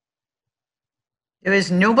 There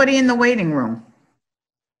is nobody in the waiting room.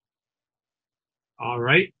 All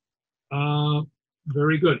right.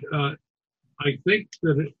 Very good. I think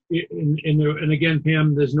that and again,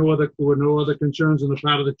 Pam, there were no other concerns on the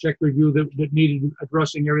part of the check review that needed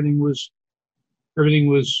addressing. Everything was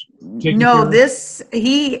taken No, care of?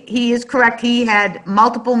 he is correct. He had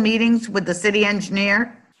multiple meetings with the city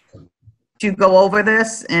engineer to go over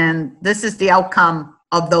this, and this is the outcome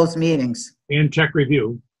of those meetings. And check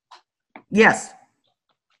review. Yes.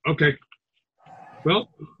 Okay. Well,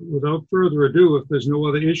 without further ado, if there's no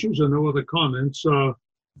other issues or no other comments,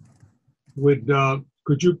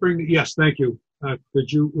 could you bring? Yes, thank you.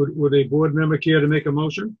 Would a board member care to make a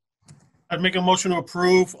motion? I'd make a motion to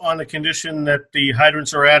approve on the condition that the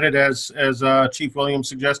hydrants are added as Chief Williams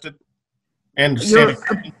suggested. And You're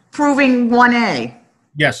approving 1A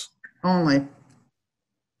yes. only.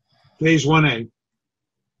 Phase 1A.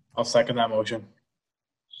 I'll second that motion.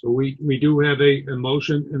 So we do have a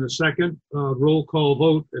motion and a second. Roll call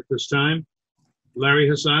vote at this time. Larry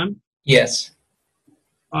Hassan? Yes.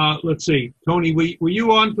 Let's see. Tony, were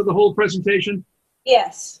you on for the whole presentation?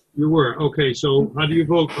 Yes. You were. Okay, so how do you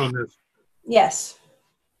vote on this? Yes.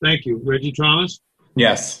 Thank you. Reggie Thomas?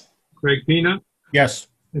 Yes. Craig Pina? Yes.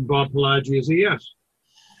 And Bob Pelagi is a yes.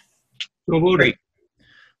 So voted. Great.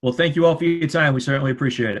 Well, thank you all for your time. We certainly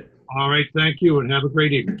appreciate it. All right, thank you, and have a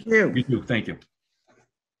great evening. Thank you. You too. Thank you.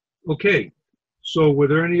 Okay, so were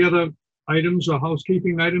there any other items or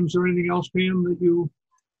housekeeping items or anything else, Pam, that you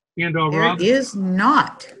and/or There Rob? is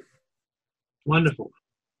not. Wonderful.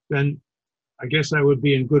 Then I guess I would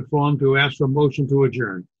be in good form to ask for a motion to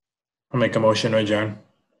adjourn. I'll make a motion to adjourn.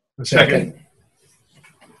 A second.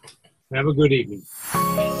 Have a good evening.